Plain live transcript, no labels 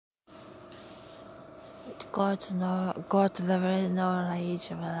God's level knowledge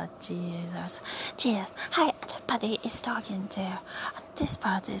of Jesus. Jesus. Hi, everybody is talking to. This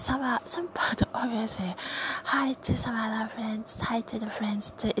part is some part obviously. Hi to some other friends. Hi to the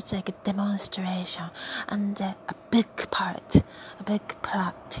friends. It's like a demonstration and a big part, a big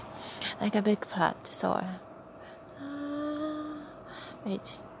plot, like a big plot. So,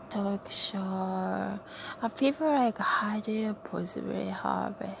 wait. Talk show. People like how do you possibly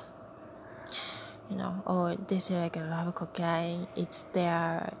have it? Oh, this is like a love cocaine. It's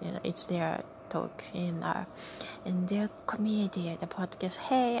their talk in their community, the podcast.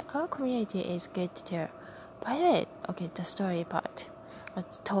 Hey, our community is good too. By the way, okay, the story part,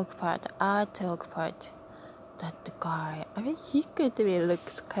 but our talk part. That guy, I mean, he could be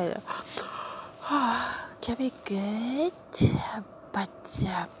looks kind of can be good, but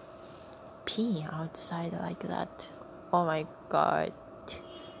peeing outside like that. Oh my god,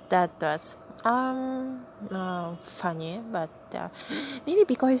 that was funny, but maybe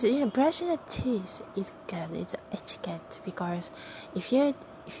because brushing the teeth is good. It's etiquette because if you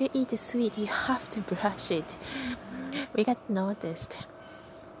eat sweet, you have to brush it. We got noticed.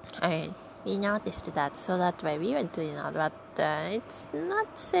 We noticed that, so that way we were doing that. But it's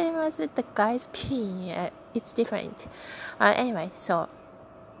not same as the guys peeing. It's different. Anyway, so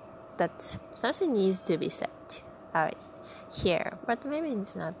that something needs to be said. Here, but maybe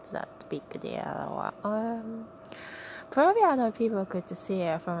it's not that big deal, or probably other people could see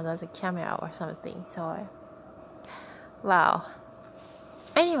it from the camera or something. So, wow.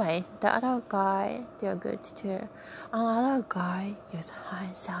 Anyway, the other guy, they're good too. Another guy, he was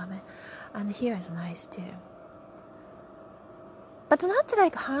handsome, and he was nice too. But not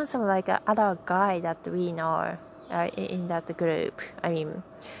like handsome like other guy that we know in that group. I mean,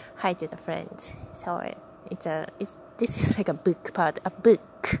 hi to the friends. So this is like a book part, a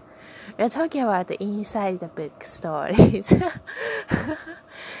book. We're talking about the inside the book stories.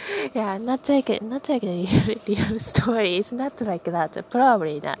 Yeah, not like the real story. It's not like that.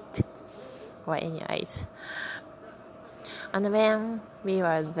 Probably not. Well, anyways. And when we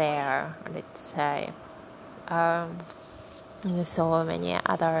were there, let's say, so many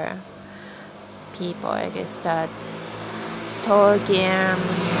other people like start talking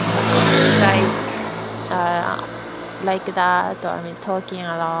like that, or I mean talking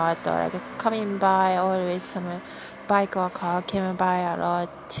a lot, or like coming by always some bike or car came by a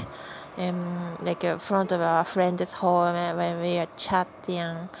lot, like in front of our friend's home when we are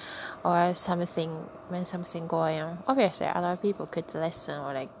chatting or something, when something going on. Obviously other people could listen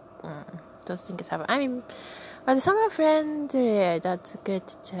or like those things happen. I mean, but some friendly, that's good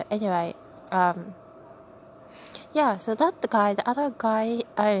too. Anyway, yeah, so the other guy,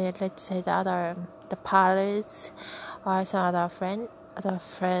 let's say the pilots or some other friend.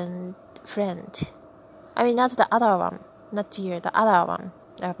 I mean, not the other one, not you, the other one.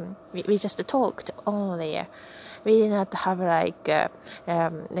 We just talked only. We did not have like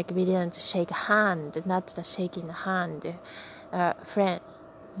we didn't shake hand, not the shaking hand, friend,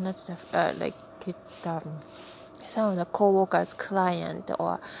 not the some of the co-workers, client,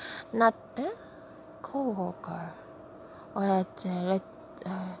 or not co-worker, or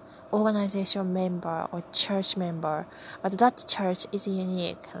organization member or church member, but that church is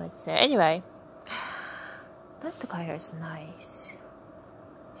unique, let's say. Anyway, that guy was nice.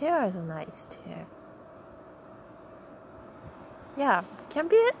 He was nice too. Yeah, can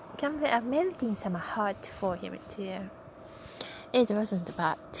be melting some heart for him too. It wasn't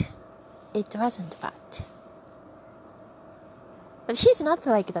bad. But he's not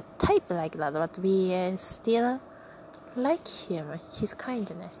like the type like that, but we still like him, his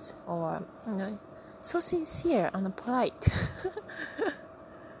kindness, or so sincere and polite.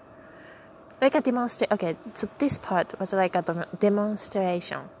 Like a demonstration. Okay, so this part was like a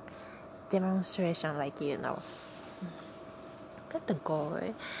demonstration, like Got the goal.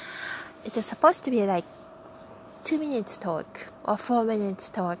 It is supposed to be like 2 minutes talk or 4 minutes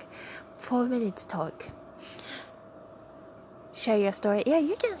talk. 4 minutes talk. Share your story. Yeah,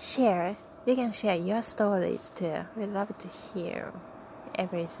 you can share. You can share your stories too. We love to hear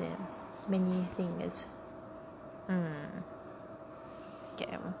everything, many things.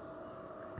 Okay.